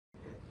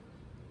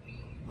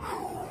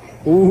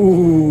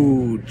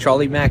Ooh,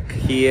 Charlie Mack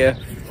here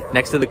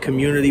next to the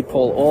community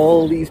pole.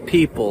 All these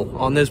people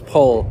on this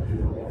pole,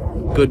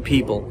 good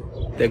people.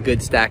 They're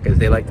good stackers.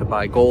 They like to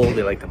buy gold,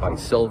 they like to buy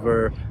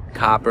silver,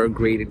 copper,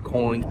 graded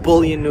coins,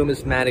 bullion,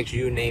 numismatics,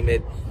 you name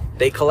it.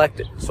 They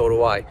collect it, so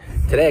do I.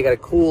 Today I got a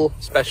cool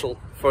special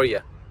for you.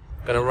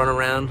 Gonna run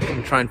around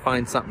and try and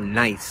find something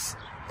nice.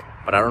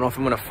 But I don't know if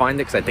I'm gonna find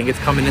it because I think it's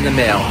coming in the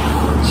mail.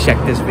 Check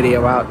this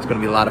video out, it's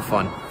gonna be a lot of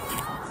fun.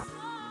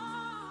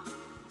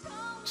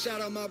 Shout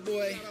out my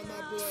boy,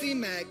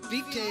 C-Mac,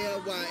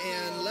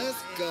 BKLYN,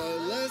 let's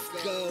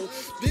go.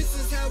 This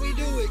is how we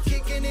do it,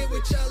 kicking it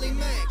with Charlie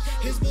Mack.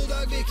 His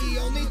bulldog Vicky,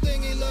 only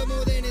thing he love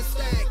more than his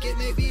stack. It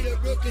may be the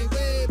Brooklyn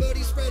way, but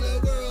he spread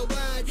it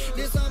worldwide.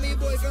 This army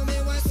boy from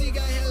NYC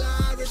got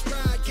hella Irish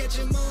pride. Catch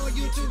him on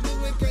YouTube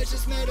doing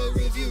precious metal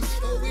reviews.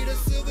 Oh, we the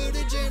silver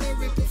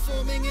degenerate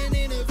performing an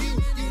interview.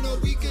 You know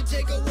we could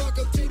take a walk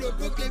up to the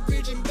Brooklyn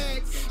Bridge and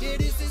back. Yeah,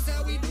 this is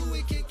how we do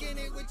it, kicking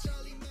it with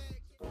Charlie Mack.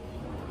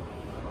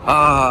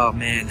 Oh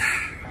man,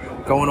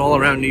 going all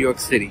around New York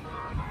City.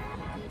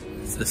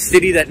 It's the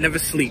city that never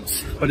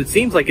sleeps, but it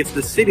seems like it's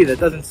the city that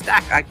doesn't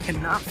stack. I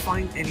cannot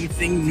find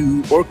anything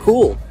new or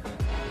cool.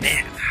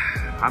 Man,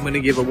 I'm gonna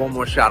give it one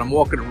more shot. I'm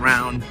walking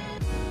around.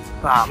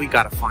 We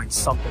gotta find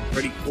something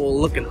pretty cool,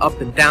 looking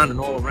up and down and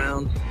all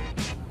around.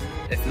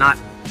 If not,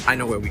 I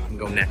know where we can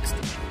go next.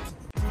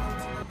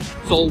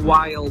 So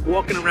while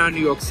walking around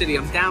New York City,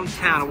 I'm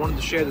downtown. I wanted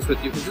to share this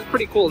with you because it's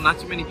pretty cool. Not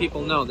too many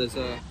people know. There's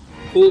a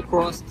cool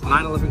cross,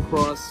 9/11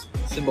 cross,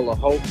 symbol of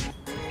hope.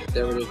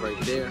 There it is right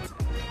there.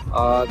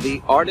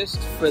 The artist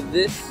for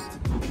this,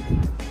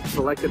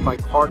 selected by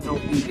Cardinal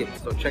Egan.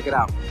 So check it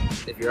out.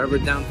 If you're ever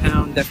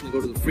downtown, definitely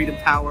go to the Freedom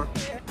Tower.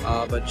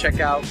 But check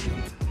out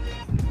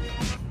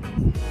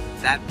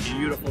that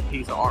beautiful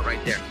piece of art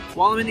right there.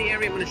 While I'm in the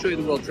area, I'm going to show you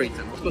the World Trade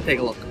Center. Let's go take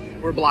a look.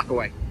 We're a block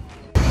away.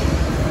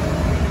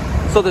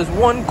 So there's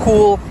one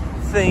cool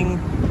thing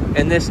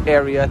in this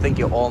area. I think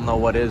you all know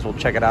what it is. We'll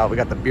check it out. We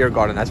got the beer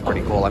garden. That's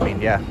pretty cool. I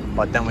mean, yeah.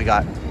 But then we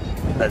got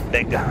the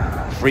big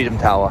Freedom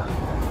Tower.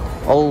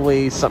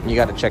 Always something you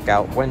got to check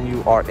out when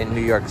you are in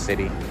New York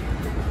City.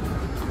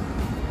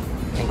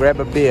 And grab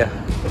a beer.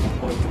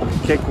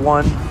 Kick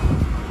one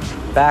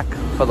back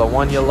for the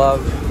one you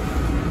love.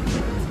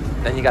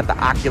 Then you got the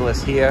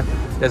Oculus here.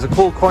 There's a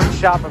cool coin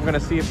shop. I'm going to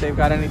see if they've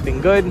got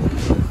anything good.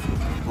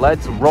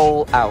 Let's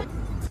roll out.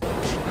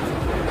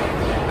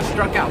 I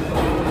struck out.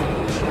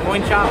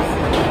 Coin shops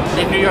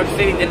in New York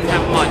City didn't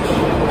have much.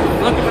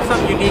 I'm looking for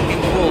something unique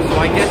and cool, so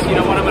I guess, you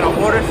know what, I'm going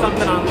to order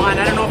something online.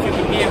 I don't know if you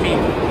can hear me.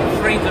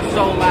 The trains are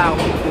so loud.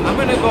 I'm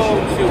going to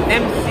go to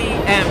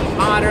MCM,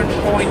 Modern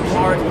Coin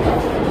Mart.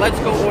 Let's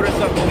go order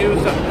something new,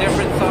 something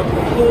different,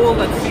 something cool.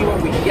 Let's see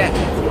what we get.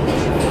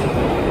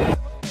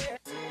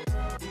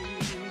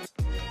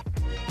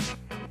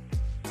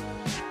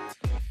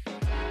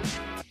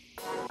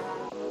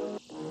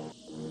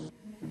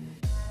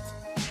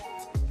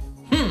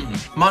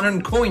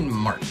 Modern Coin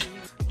Mart.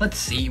 Let's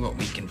see what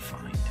we can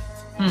find.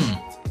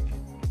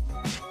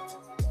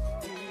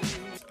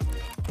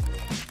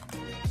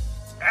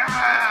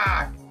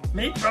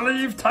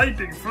 Make-believe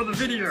typing for the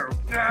video.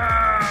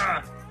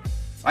 Ah!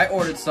 I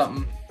ordered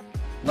something.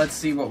 Let's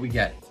see what we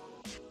get.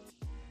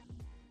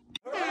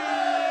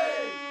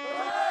 Hooray!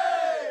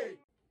 Hooray!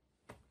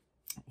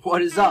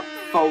 What is up,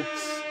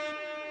 folks?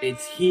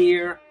 It's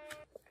here.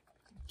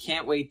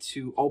 Can't wait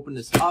to open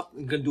this up.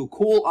 I'm gonna do a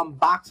cool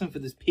unboxing for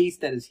this piece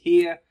that is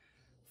here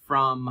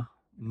from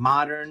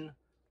Modern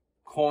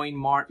Coin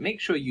Mart. Make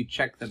sure you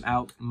check them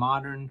out.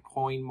 Modern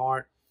Coin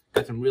Mart.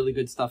 Got some really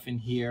good stuff in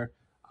here.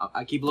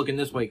 I keep looking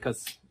this way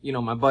because, you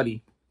know, my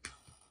buddy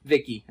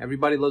Vicky.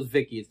 Everybody loves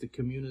Vicky. It's the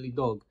community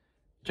dog.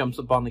 Jumps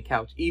up on the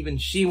couch. Even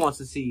she wants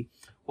to see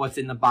what's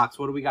in the box.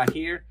 What do we got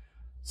here?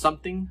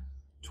 Something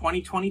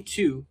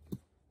 2022.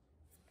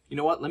 You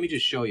know what? Let me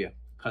just show you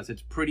because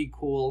it's pretty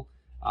cool.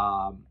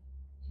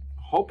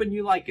 Hoping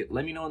you like it.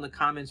 Let me know in the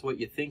comments what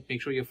you think.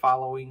 Make sure you're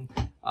following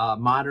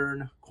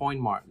Modern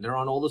Coin Mart. They're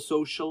on all the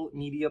social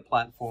media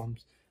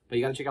platforms, but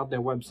you gotta check out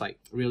their website.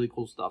 Really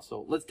cool stuff.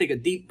 So let's take a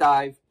deep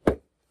dive,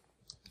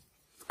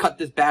 cut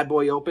this bad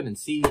boy open and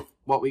see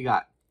what we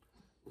got.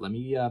 Let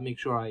me make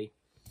sure I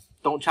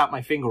don't chop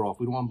my finger off.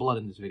 We don't want blood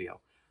in this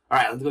video. All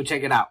right, let's go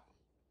check it out.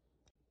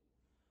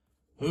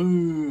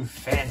 Ooh,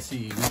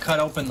 fancy. We cut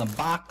open the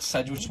box.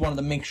 I just wanted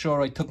to make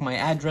sure I took my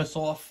address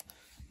off.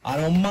 I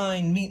don't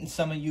mind meeting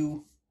some of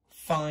you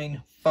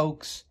fine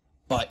folks,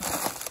 but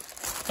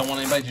don't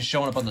want anybody just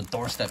showing up on the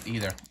doorstep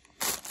either.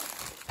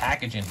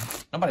 Packaging.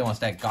 Nobody wants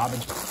that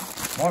garbage.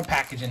 More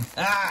packaging.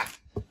 Ah!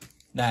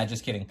 Nah,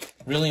 just kidding.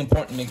 Really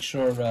important to make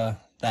sure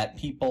that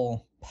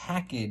people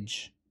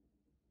package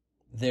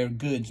their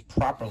goods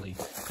properly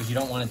because you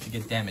don't want it to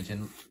get damaged.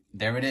 And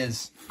there it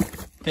is.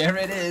 There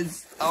it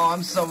is. Oh,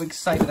 I'm so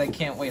excited. I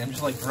can't wait. I'm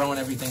just like throwing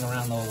everything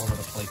around all over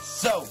the place.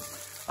 So,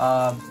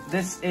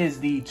 this is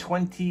the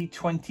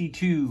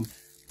 2022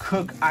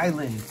 Cook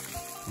Island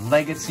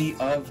Legacy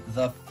of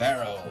the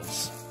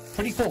Pharaohs.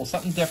 Pretty cool,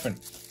 something different.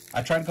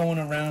 I tried going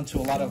around to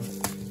a lot of,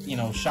 you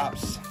know,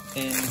 shops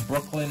in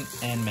Brooklyn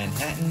and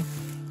Manhattan.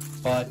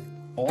 but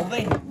all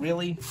they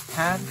really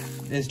have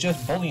is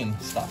just bullion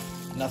stuff.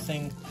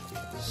 Nothing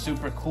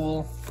super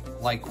cool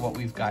like what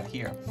we've got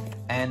here.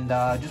 And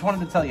just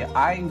wanted to tell you,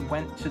 I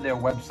went to their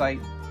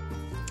website.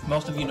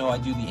 Most of you know I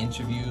do the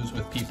interviews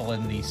with people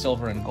in the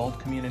silver and gold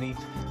community.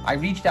 I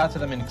reached out to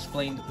them and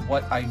explained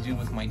what I do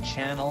with my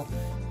channel.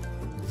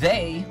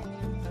 They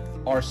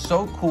are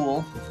so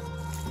cool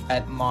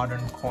at Modern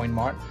Coin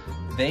Mart.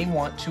 They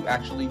want to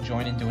actually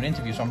join and do an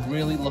interview, so I'm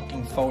really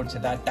looking forward to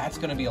that. That's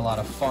going to be a lot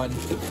of fun.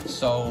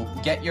 So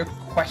get your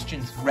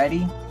questions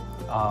ready.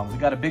 We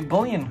got a big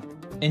bullion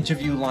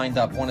interview lined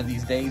up one of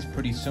these days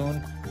pretty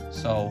soon.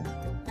 So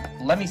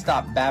let me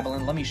stop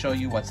babbling. Let me show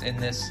you what's in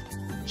this.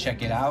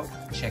 Check it out,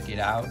 check it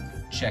out,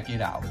 check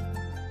it out.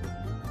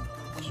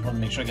 Just want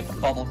to make sure I get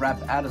the bubble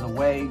wrap out of the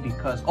way,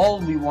 because all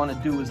we want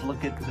to do is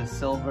look at the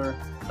silver,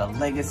 the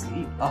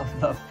legacy of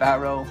the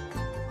Pharaoh.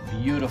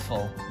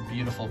 Beautiful,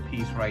 beautiful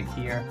piece right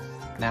here.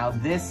 Now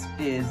this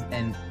is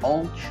an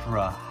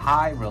ultra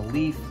high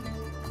relief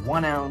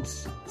 1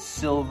 ounce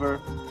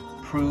silver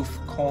proof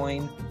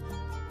coin.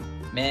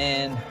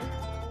 Man,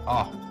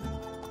 oh,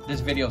 this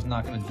video is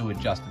not going to do it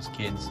justice,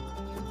 kids.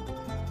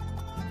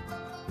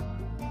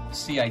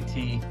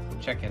 CIT,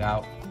 check it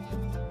out.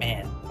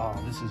 Man, oh,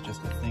 this is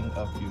just a thing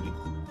of beauty.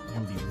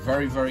 I'm going to be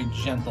very, very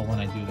gentle when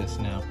I do this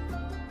now.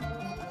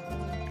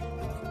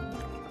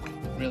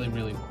 Really,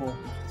 really cool.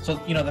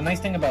 So, you know, the nice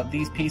thing about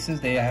these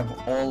pieces, they have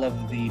all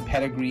of the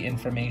pedigree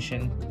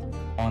information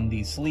on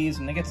these sleeves,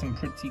 and they get some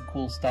pretty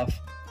cool stuff.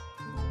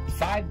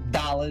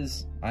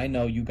 $5. I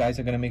know you guys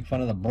are going to make fun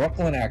of the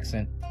Brooklyn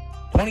accent.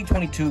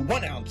 2022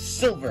 1 ounce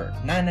silver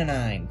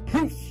 999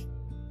 proof.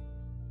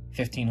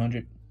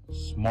 1500.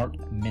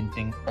 Smart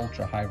minting,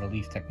 ultra high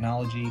relief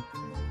technology.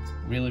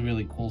 Really,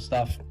 really cool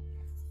stuff.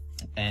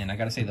 And I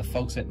gotta say, the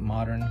folks at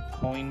Modern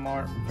Coin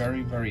Mart,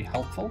 very, very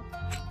helpful.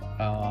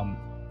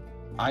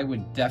 I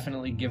would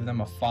definitely give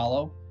them a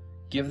follow.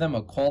 Give them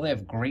a call. They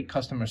have great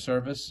customer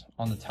service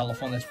on the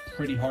telephone. That's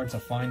pretty hard to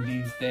find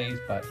these days,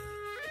 but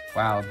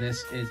wow,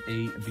 this is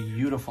a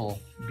beautiful,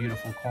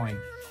 beautiful coin.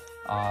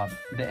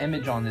 The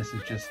image on this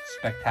is just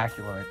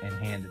spectacular in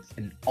hand. It's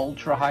an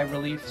ultra high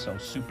relief, so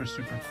super,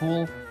 super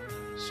cool.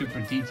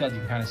 Super detailed. You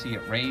can kind of see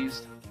it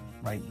raised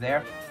right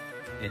there.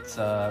 It's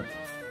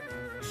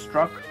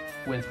struck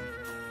with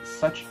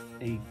such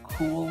a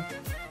cool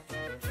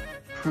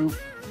proof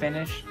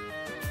finish.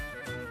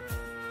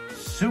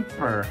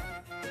 Super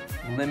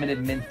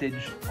limited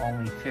mintage,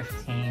 only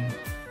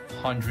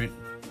 1,500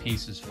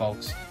 pieces,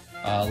 folks.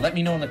 Let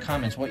me know in the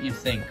comments what you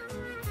think.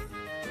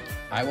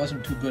 I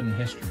wasn't too good in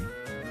history,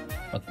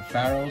 but the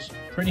Pharaohs,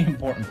 pretty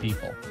important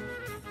people.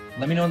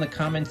 Let me know in the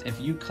comments if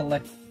you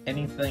collect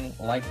anything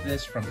like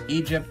this from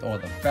Egypt or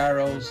the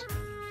Pharaohs.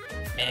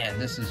 Man,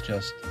 this is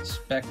just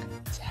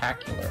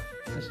spectacular.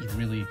 This is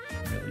really,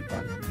 really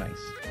done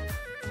nice.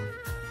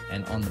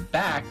 And on the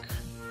back,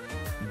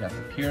 we got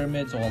the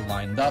pyramids all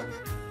lined up.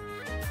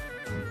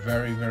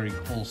 Very, very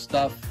cool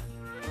stuff.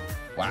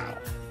 Wow.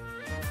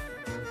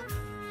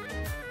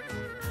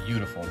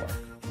 Beautiful work.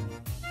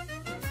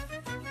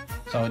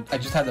 So I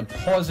just had to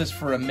pause this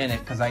for a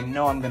minute because I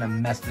know I'm going to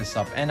mess this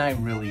up, and I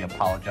really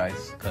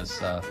apologize because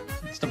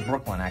it's the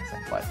Brooklyn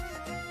accent, but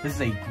this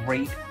is a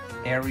great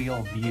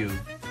aerial view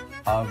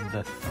of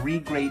the 3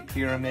 great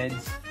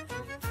pyramids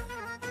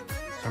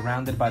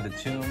surrounded by the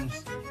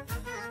tombs,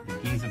 the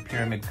Giza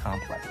Pyramid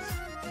Complex.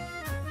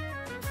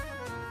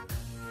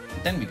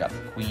 Then we got the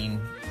Queen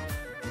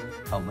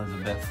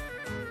Elizabeth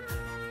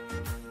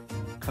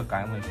Cook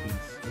Island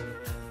piece.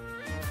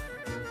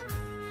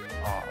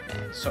 Oh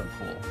man, so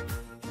cool.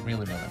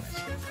 Really, really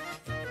nice.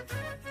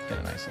 Get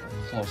a nice little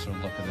closer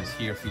look at this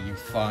here for you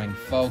fine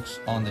folks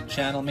on the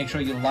channel. Make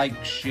sure you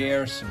like,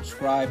 share,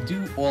 subscribe,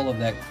 do all of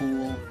that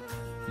cool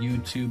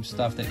YouTube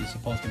stuff that you're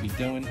supposed to be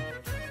doing.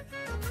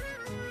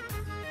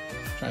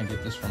 Try and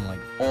get this from like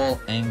all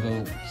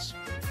angles.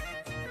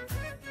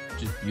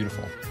 Just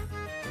beautiful.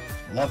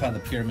 Love how the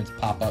pyramids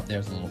pop up.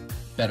 There's a little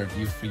better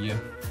view for you.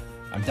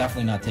 I'm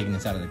definitely not taking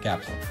this out of the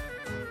capsule.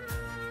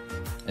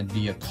 It'd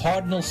be a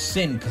cardinal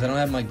sin because I don't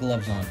have my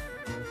gloves on.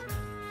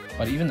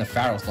 But even the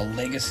Pharaohs, the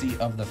legacy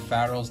of the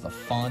Pharaohs, the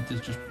font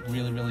is just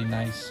really, really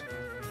nice.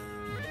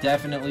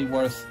 Definitely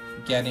worth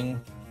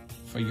getting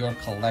for your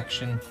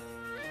collection.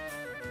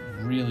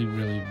 Really,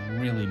 really,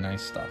 really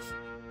nice stuff.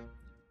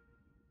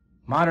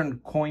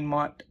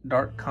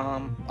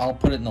 ModernCoinMart.com. I'll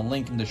put it in the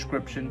link in the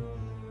description.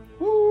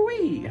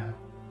 Woo-wee!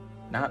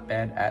 Not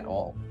bad at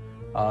all.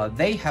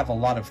 They have a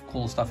lot of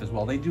cool stuff as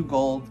well. They do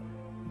gold,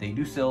 they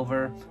do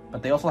silver,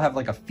 but they also have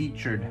like a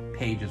featured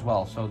page as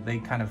well. So they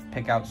kind of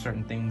pick out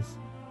certain things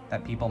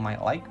that people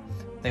might like.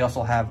 They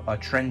also have a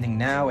trending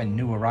now and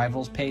new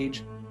arrivals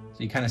page.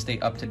 So you kind of stay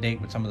up to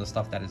date with some of the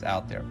stuff that is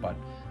out there. But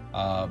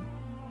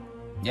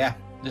yeah,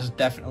 this is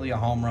definitely a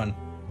home run.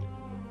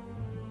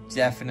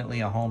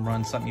 Definitely a home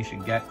run, something you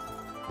should get.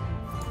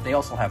 They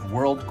also have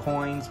world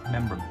coins,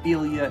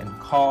 memorabilia, and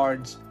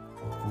cards.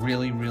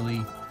 Really,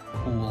 really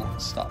cool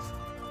stuff.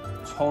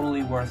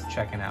 Totally worth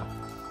checking out.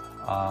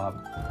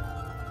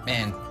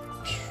 Man,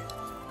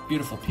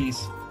 beautiful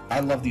piece. I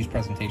love these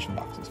presentation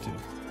boxes too.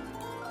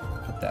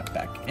 Put that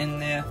back in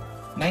there.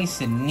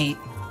 Nice and neat.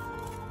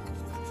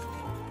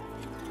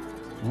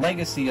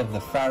 Legacy of the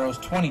Pharaohs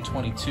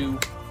 2022.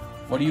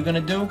 What are you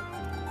gonna do?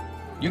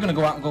 You're gonna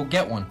go out and go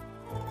get one.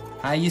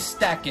 How you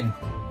stacking?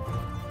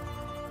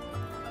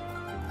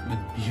 With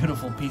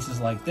beautiful pieces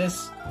like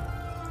this,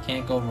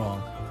 can't go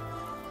wrong.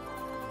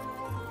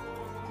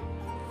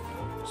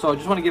 So I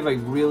just want to give a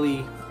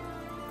really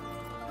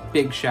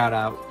big shout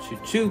out to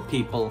two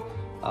people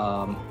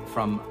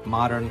from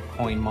Modern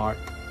Coin Mart.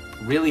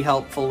 Really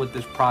helpful with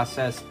this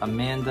process.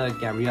 Amanda,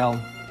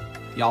 Gabrielle,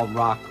 y'all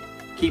rock.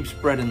 Keep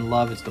spreading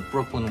love. It's the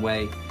Brooklyn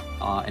way.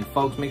 And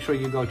folks, make sure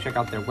you go check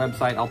out their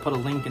website. I'll put a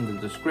link in the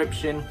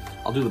description.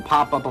 I'll do the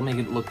pop-up. I'll make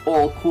it look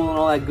all cool and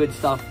all that good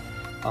stuff.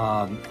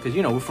 Because,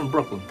 you know, we're from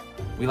Brooklyn.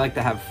 We like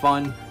to have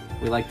fun.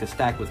 We like to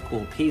stack with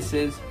cool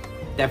pieces.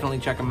 Definitely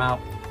check them out.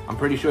 I'm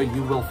pretty sure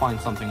you will find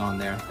something on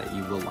there that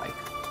you will like.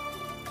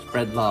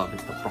 Spread love.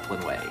 It's the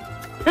Brooklyn way.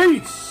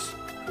 Peace!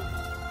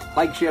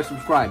 Like, share,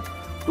 subscribe.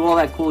 Do all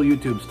that cool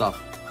YouTube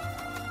stuff.